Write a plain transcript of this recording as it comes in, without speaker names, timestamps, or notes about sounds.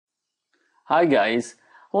Hi guys,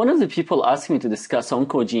 one of the people asked me to discuss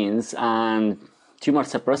oncogenes and tumor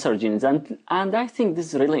suppressor genes, and I think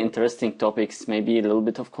this is really interesting topics, maybe a little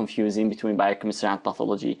bit of confusing between biochemistry and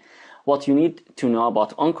pathology. What you need to know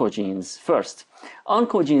about oncogenes first.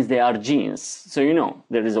 Oncogenes, they are genes. So you know,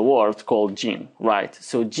 there is a word called gene, right?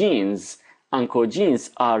 So genes, oncogenes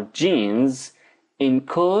are genes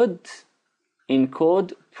encode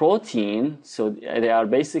protein, so they are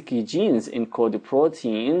basically genes encode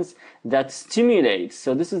proteins that stimulate,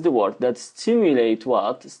 so this is the word, that stimulate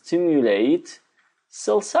what? Stimulate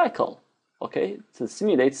cell cycle, okay? To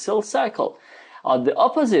stimulate cell cycle. The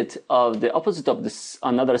opposite of this,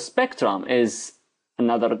 another spectrum is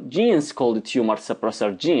another genes called tumor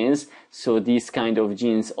suppressor genes. So these kind of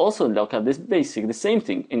genes also look at this basic, the same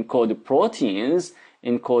thing, encode proteins,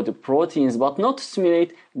 but not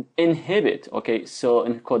stimulate, inhibit. Okay, so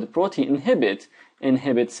encode protein,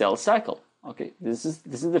 inhibit cell cycle. Okay, this is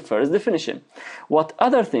the first definition. What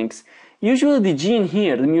other things? Usually the gene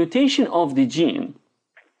here, the mutation of the gene,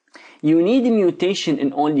 you need a mutation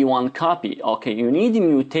in only one copy. Okay, you need a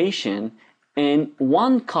mutation in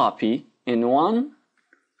one copy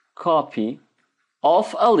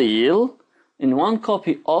of allele,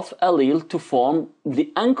 to form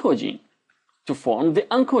the oncogene. To form the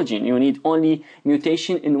oncogene, you need only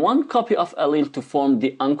mutation in one copy of allele to form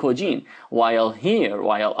the oncogene. While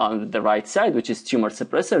on the right side, which is tumor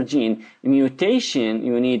suppressor gene, mutation,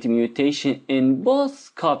 you need mutation in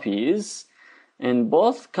both copies. In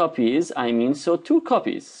both copies, I mean, so two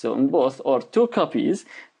copies. So in both or two copies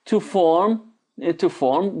to form the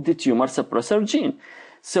tumor suppressor gene.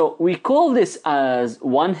 So we call this as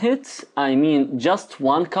one hit, I mean just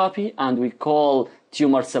one copy, and we call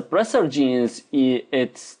tumor suppressor genes,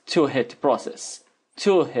 it's two-hit process.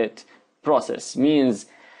 Two-hit process means,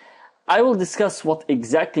 I will discuss what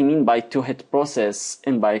exactly mean by two-hit process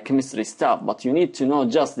in biochemistry stuff, but you need to know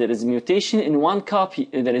just there is mutation in one copy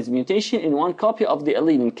of the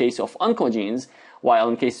allele in case of oncogenes, while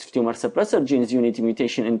in case of tumor suppressor genes, you need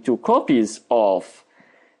mutation in two copies of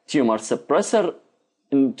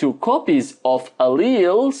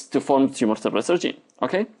alleles to form tumor suppressor gene.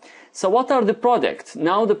 Okay? So what are the product?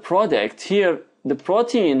 Now the product here, the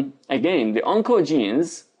protein, again, the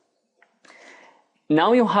oncogenes.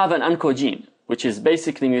 Now you have an oncogene, which is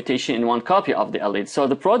basically mutation in one copy of the allele. So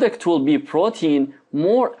the product will be protein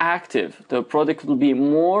more active. The product will be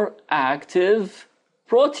more active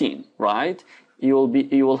protein, right? You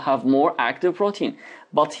will have more active protein.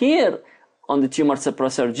 But here on the tumor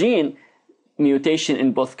suppressor gene, mutation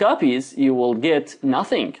in both copies, you will get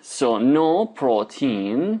nothing. So no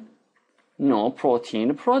protein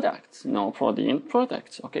product.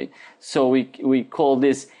 Okay, so we call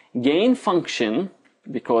this gain function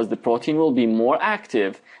because the protein will be more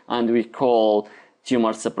active, and we call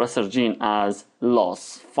tumor suppressor gene as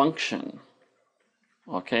loss function.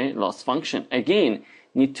 Okay, loss function. Again,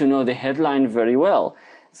 need to know the headline very well.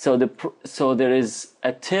 So there is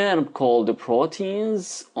a term called the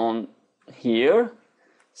proteins on here.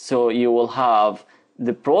 So you will have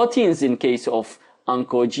the proteins in case of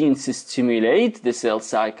oncogenes stimulate the cell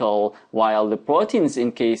cycle, while the proteins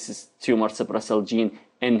in case tumor suppressor gene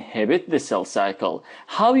inhibit the cell cycle.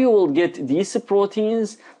 How you will get these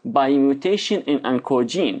proteins? By mutation in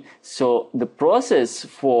oncogene. So the process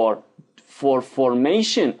for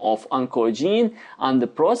formation of oncogene and the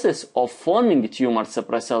process of forming the tumor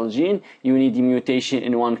suppressor gene, you need a mutation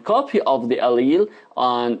in one copy of the allele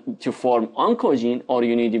and to form oncogene, or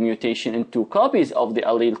you need a mutation in two copies of the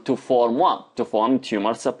allele to form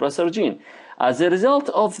tumor suppressor gene. As a result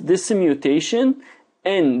of this mutation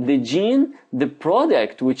in the gene, the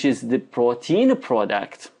product, which is the protein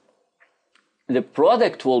product, the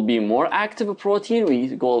product will be more active protein.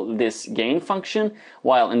 We call this gain function,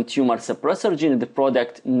 while in tumor suppressor gene, the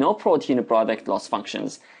product, no protein product, loss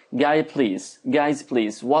functions. Guys,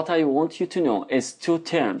 please, what I want you to know is two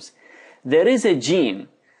terms. There is a gene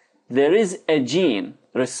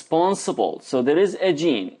responsible. So there is a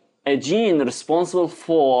gene responsible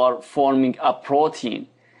for forming a protein.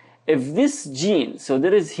 If this gene, so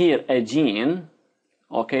there is here a gene,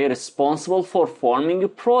 okay, responsible for forming a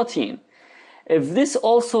protein. If this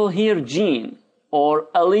also here gene or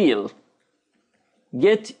allele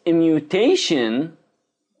get a mutation,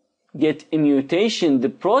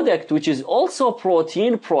 the product, which is also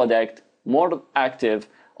protein product, more active,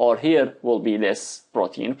 or here will be this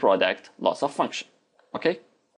protein product, loss of function. Okay?